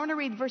continue on. I want to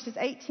read verses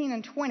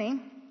 18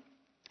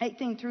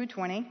 through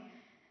 20.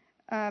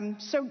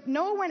 So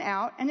Noah went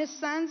out, and his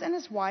sons and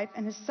his wife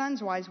and his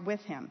sons' wives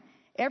with him.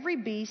 Every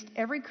beast,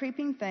 every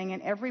creeping thing,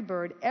 and every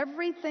bird,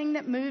 everything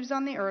that moves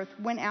on the earth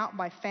went out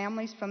by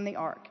families from the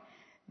ark.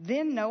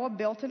 Then Noah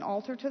built an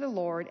altar to the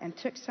Lord and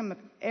took some of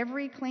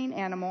every clean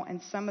animal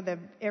and some of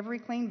every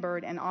clean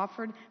bird and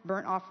offered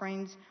burnt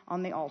offerings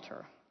on the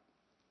altar.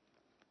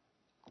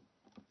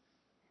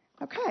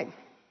 Okay.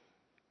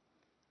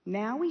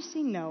 Now we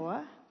see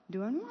Noah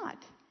doing what?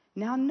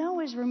 Now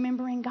Noah is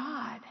remembering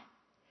God.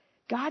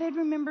 God had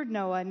remembered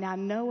Noah. Now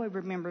Noah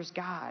remembers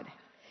God.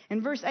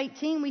 In verse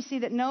 18, we see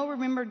that Noah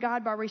remembered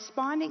God by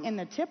responding in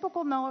the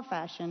typical Noah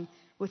fashion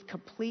with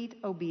complete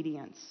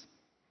obedience.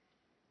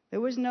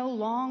 There was no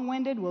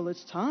long-winded, well,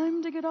 it's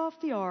time to get off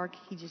the ark.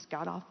 He just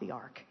got off the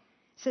ark.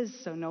 It says,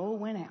 so Noah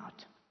went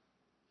out.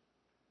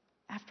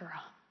 After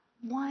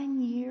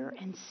 1 year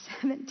and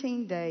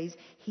 17 days,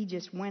 he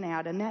just went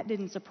out. And that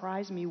didn't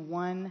surprise me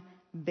one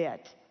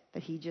bit,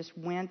 that he just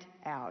went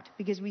out.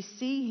 Because we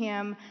see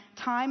him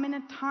time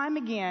and time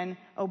again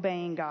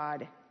obeying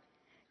God.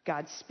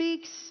 God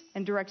speaks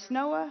and directs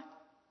Noah.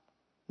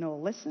 Noah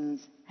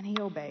listens and he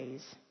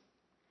obeys.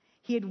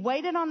 He had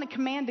waited on the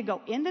command to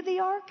go into the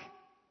ark,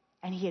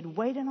 and he had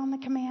waited on the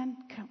command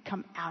to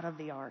come out of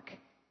the ark.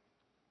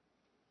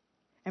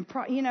 And,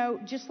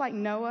 just like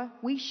Noah,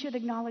 we should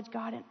acknowledge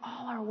God in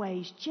all our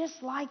ways,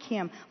 just like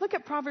him. Look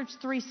at Proverbs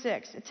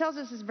 3:6. It tells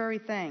us this very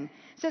thing.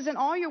 It says, in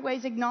all your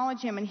ways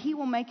acknowledge him, and he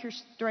will make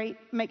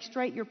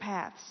straight your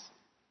paths.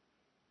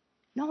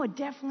 Noah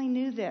definitely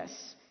knew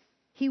this.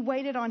 He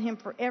waited on him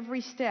for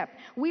every step.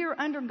 We are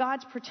under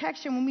God's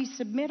protection when we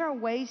submit our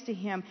ways to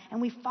him and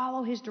we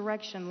follow his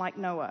direction like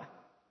Noah.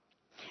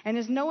 And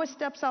as Noah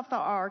steps off the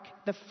ark,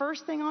 the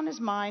first thing on his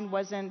mind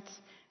wasn't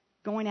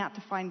going out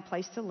to find a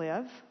place to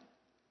live,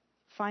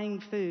 finding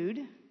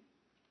food,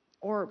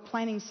 or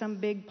planning some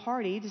big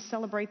party to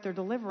celebrate their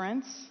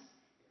deliverance.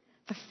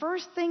 The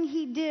first thing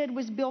he did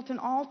was build an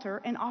altar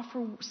and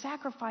offer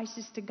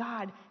sacrifices to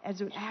God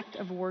as an act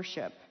of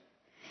worship.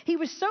 He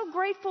was so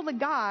grateful to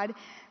God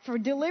for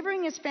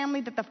delivering his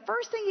family that the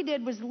first thing he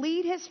did was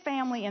lead his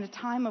family in a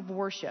time of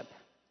worship.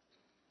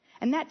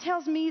 And that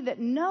tells me that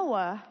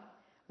Noah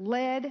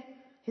led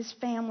his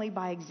family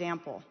by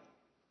example.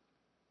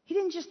 He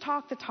didn't just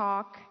talk the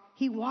talk,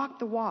 he walked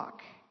the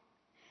walk.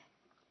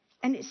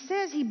 And it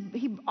says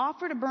he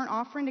offered a burnt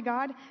offering to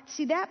God.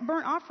 See, that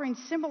burnt offering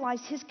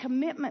symbolized his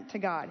commitment to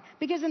God.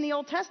 Because in the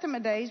Old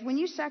Testament days, when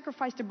you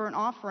sacrificed a burnt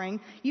offering,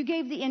 you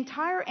gave the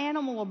entire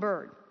animal a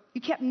bird.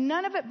 You kept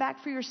none of it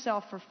back for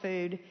yourself for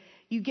food.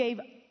 You gave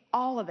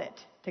all of it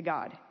to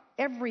God.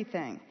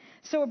 Everything.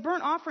 So a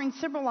burnt offering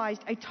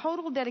symbolized a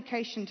total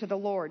dedication to the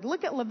Lord.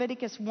 Look at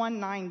Leviticus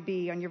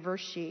 1:9b on your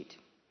verse sheet.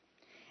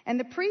 And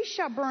the priest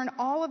shall burn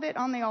all of it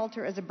on the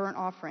altar as a burnt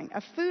offering,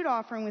 a food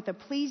offering with a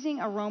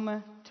pleasing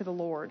aroma to the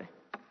Lord.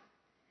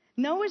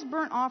 Noah's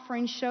burnt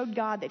offering showed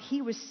God that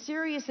he was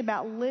serious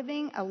about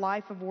living a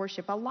life of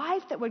worship, a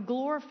life that would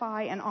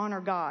glorify and honor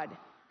God.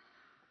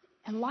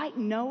 And like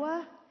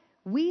Noah,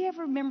 we have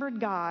remembered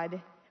God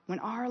when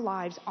our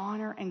lives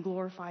honor and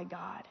glorify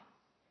God.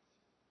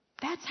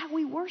 That's how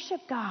we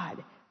worship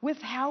God, with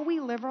how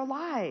we live our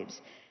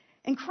lives.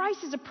 And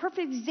Christ is a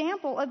perfect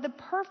example of the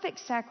perfect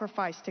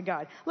sacrifice to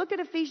God. Look at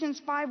Ephesians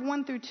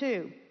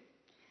 5:1-2.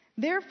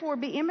 Therefore,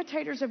 be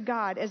imitators of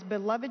God as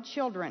beloved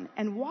children,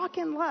 and walk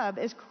in love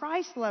as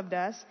Christ loved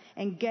us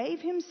and gave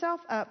himself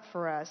up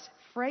for us,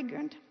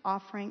 fragrant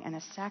offering and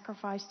a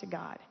sacrifice to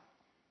God.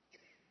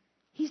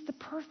 He's the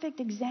perfect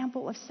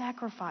example of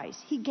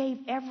sacrifice. He gave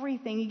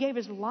everything. He gave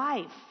his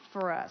life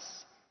for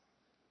us.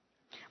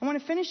 I want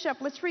to finish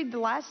up. Let's read the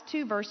last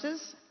two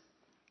verses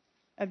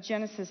of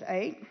Genesis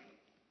 8.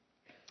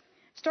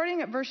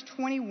 Starting at verse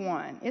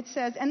 21, it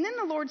says, And then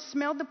the Lord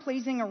smelled the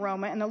pleasing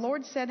aroma, and the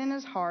Lord said in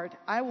his heart,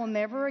 I will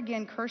never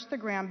again curse the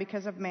ground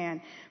because of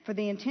man, for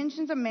the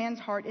intentions of man's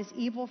heart is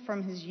evil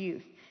from his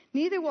youth.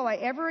 Neither will I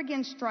ever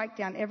again strike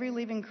down every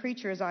living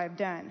creature as I have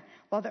done.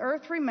 While the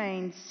earth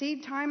remains,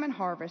 seed time and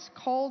harvest,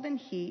 cold and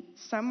heat,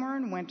 summer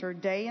and winter,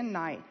 day and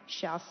night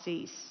shall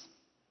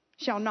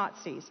not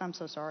cease. I'm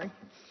so sorry.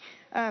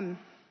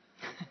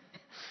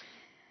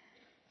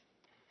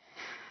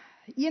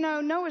 You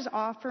know, Noah's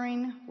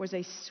offering was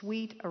a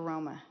sweet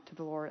aroma to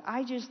the Lord.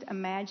 I just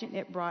imagine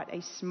it brought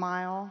a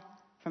smile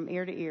from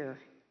ear to ear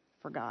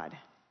for God.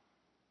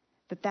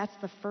 That's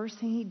the first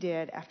thing he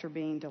did after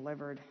being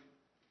delivered.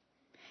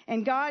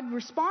 And God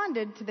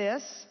responded to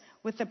this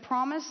with the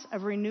promise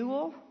of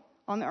renewal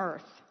on the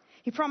earth.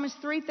 He promised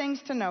three things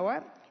to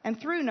Noah, and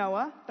through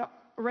Noah, the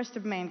rest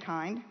of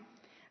mankind.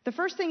 The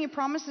first thing he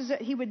promised is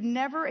that he would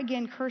never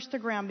again curse the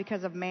ground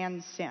because of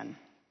man's sin.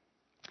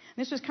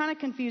 This was kind of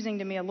confusing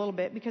to me a little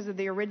bit because of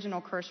the original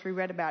curse we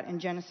read about in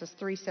Genesis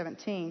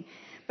 3:17.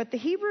 But the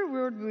Hebrew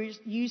word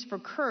used for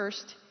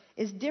cursed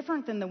is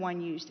different than the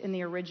one used in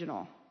the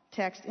original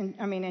text,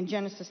 in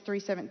Genesis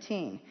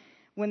 3:17,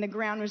 when the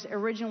ground was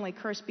originally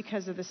cursed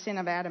because of the sin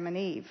of Adam and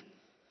Eve.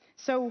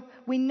 So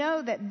we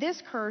know that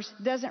this curse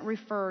doesn't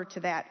refer to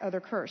that other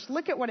curse.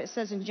 Look at what it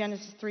says in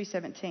Genesis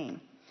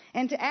 3:17.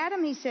 And to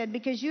Adam he said,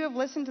 Because you have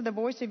listened to the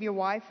voice of your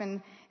wife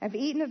and have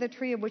eaten of the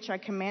tree of which I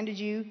commanded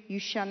you, you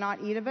shall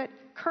not eat of it.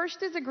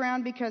 Cursed is the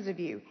ground because of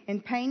you.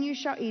 In pain you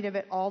shall eat of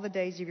it all the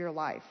days of your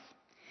life.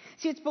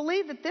 See, it's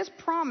believed that this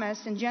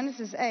promise in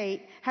Genesis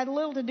 8 had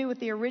little to do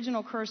with the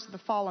original curse of the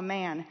fall of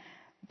man,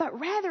 but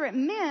rather it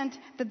meant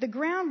that the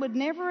ground would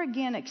never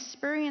again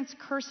experience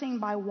cursing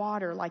by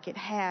water like it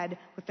had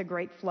with the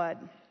great flood.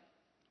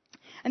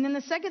 And then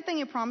the second thing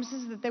he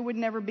promises is that there would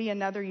never be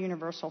another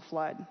universal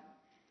flood.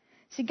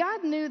 See,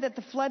 God knew that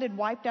the flood had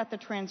wiped out the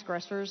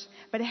transgressors,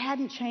 but it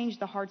hadn't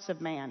changed the hearts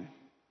of man.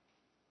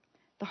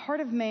 The heart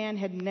of man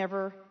had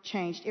never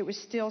changed. It was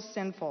still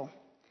sinful.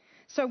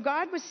 So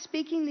God was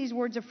speaking these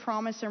words of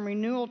promise and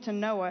renewal to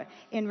Noah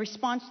in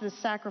response to the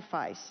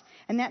sacrifice.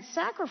 And that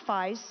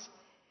sacrifice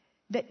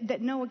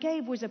that Noah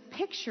gave was a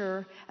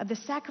picture of the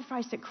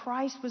sacrifice that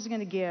Christ was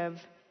going to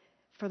give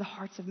for the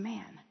hearts of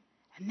man.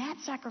 And that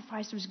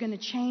sacrifice was going to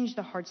change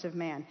the hearts of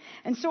man.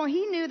 And so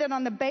he knew that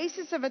on the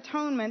basis of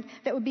atonement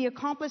that would be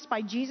accomplished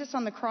by Jesus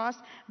on the cross,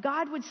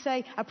 God would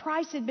say a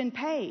price had been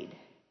paid.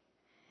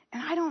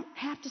 And I don't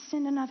have to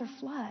send another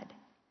flood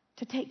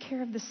to take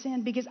care of the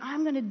sin because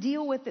I'm going to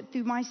deal with it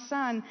through my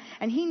son.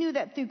 And he knew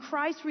that through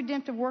Christ's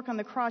redemptive work on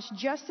the cross,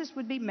 justice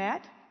would be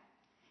met.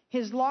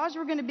 His laws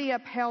were going to be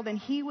upheld, and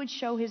he would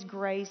show his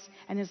grace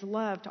and his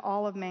love to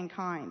all of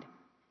mankind.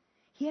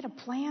 He had a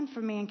plan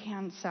for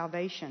mankind's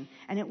salvation,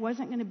 and it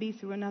wasn't going to be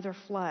through another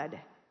flood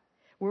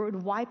where it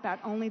would wipe out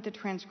only the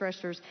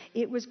transgressors.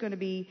 It was going to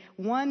be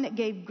one that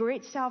gave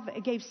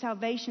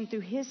salvation through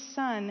his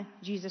son,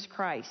 Jesus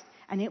Christ,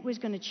 and it was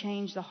going to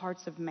change the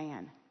hearts of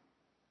man.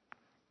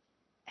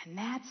 And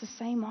that's the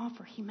same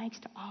offer he makes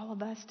to all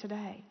of us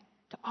today,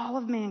 to all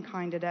of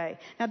mankind today.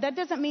 Now, that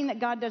doesn't mean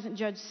that God doesn't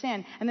judge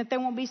sin and that there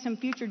won't be some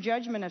future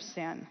judgment of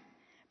sin,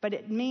 but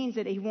it means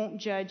that he won't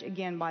judge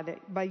again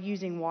by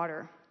using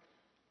water.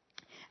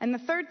 And the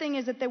third thing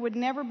is that there would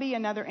never be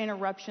another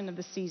interruption of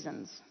the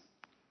seasons.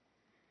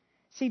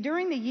 See,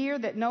 during the year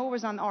that Noah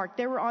was on the ark,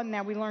 they were on,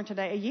 now we learned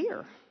today, a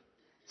year.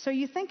 So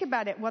you think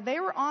about it. While they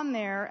were on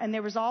there and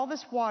there was all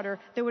this water,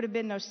 there would have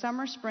been no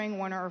summer, spring,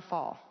 winter, or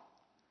fall.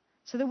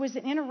 So there was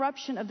an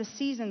interruption of the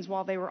seasons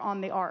while they were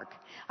on the ark.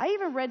 I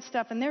even read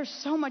stuff, and there's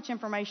so much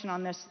information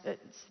on this.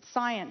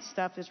 Science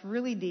stuff is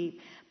really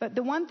deep. But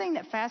the one thing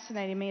that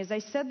fascinated me is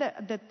they said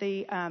that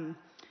the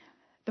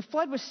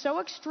flood was so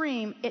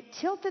extreme, it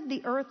tilted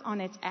the earth on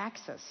its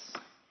axis,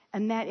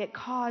 and that it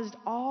caused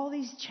all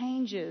these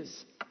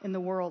changes in the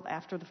world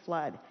after the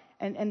flood.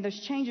 And those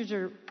changes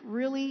are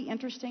really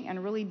interesting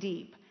and really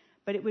deep.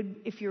 But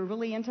if you're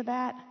really into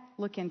that,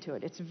 look into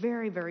it. It's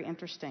very, very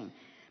interesting.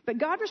 But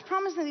God was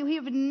promising that He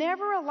would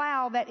never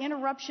allow that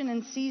interruption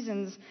in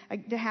seasons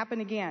to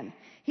happen again.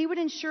 He would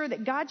ensure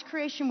that God's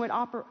creation would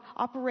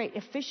operate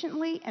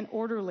efficiently and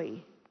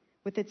orderly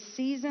with its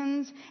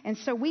seasons. And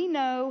so we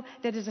know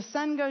that as the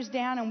sun goes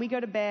down and we go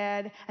to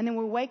bed, and then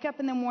we wake up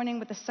in the morning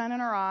with the sun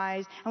in our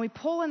eyes, and we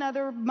pull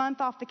another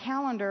month off the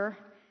calendar,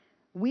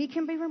 we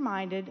can be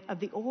reminded of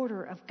the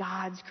order of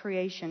God's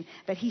creation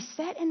that He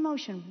set in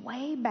motion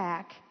way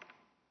back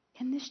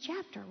in this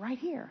chapter right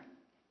here.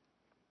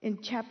 In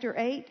chapter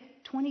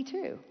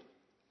 8:22.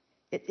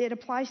 It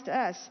applies to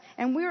us.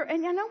 And I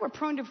know we're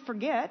prone to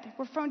forget.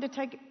 We're prone to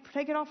take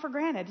it all for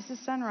granted. It's a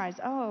sunrise.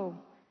 Oh,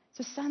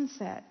 it's a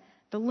sunset.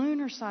 The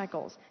lunar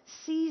cycles,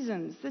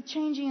 seasons, the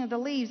changing of the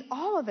leaves,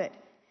 all of it.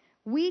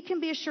 We can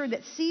be assured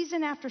that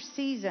season after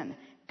season,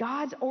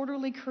 God's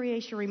orderly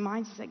creation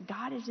reminds us that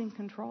God is in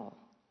control.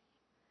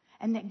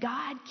 And that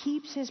God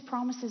keeps His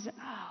promises.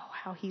 Oh,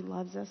 how He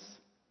loves us.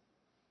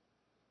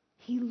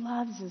 He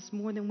loves us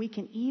more than we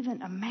can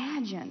even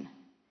imagine.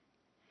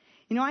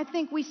 You know, I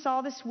think we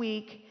saw this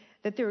week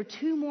that there are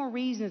 2 more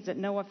reasons that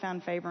Noah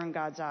found favor in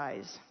God's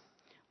eyes.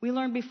 We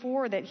learned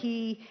before that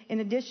he,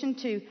 in addition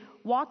to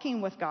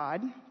walking with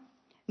God,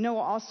 Noah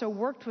also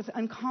worked with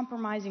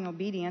uncompromising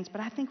obedience.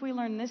 But I think we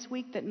learned this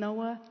week that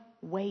Noah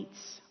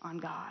waits on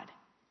God.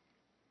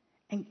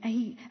 And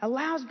he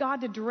allows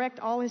God to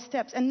direct all his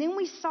steps. And then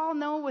we saw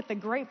Noah with a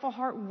grateful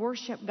heart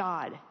worship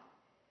God.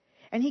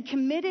 And he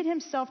committed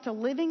himself to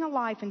living a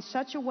life in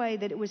such a way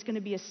that it was going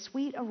to be a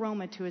sweet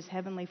aroma to his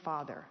heavenly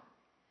Father.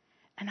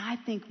 And I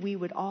think we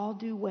would all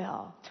do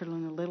well to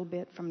learn a little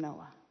bit from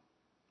Noah.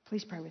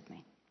 Please pray with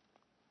me.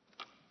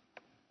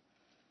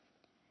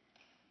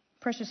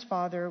 Precious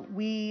Father,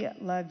 we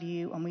love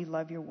you and we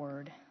love your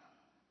word.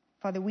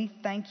 Father, we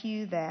thank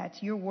you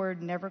that your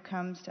word never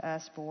comes to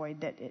us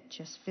void, that it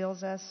just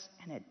fills us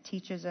and it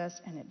teaches us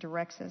and it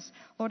directs us.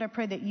 Lord, I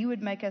pray that you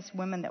would make us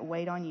women that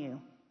wait on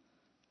you.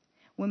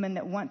 Women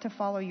that want to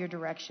follow your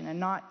direction and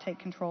not take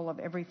control of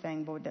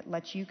everything, Lord, that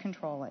lets you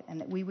control it,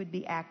 and that we would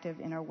be active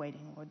in our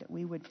waiting, Lord, that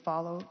we would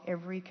follow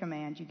every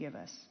command you give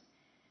us.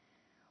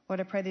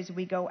 Lord, I pray that as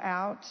we go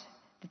out,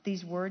 that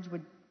these words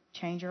would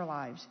change our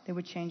lives. They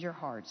would change our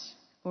hearts.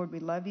 Lord, we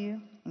love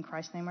you. In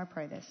Christ's name I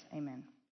pray this. Amen.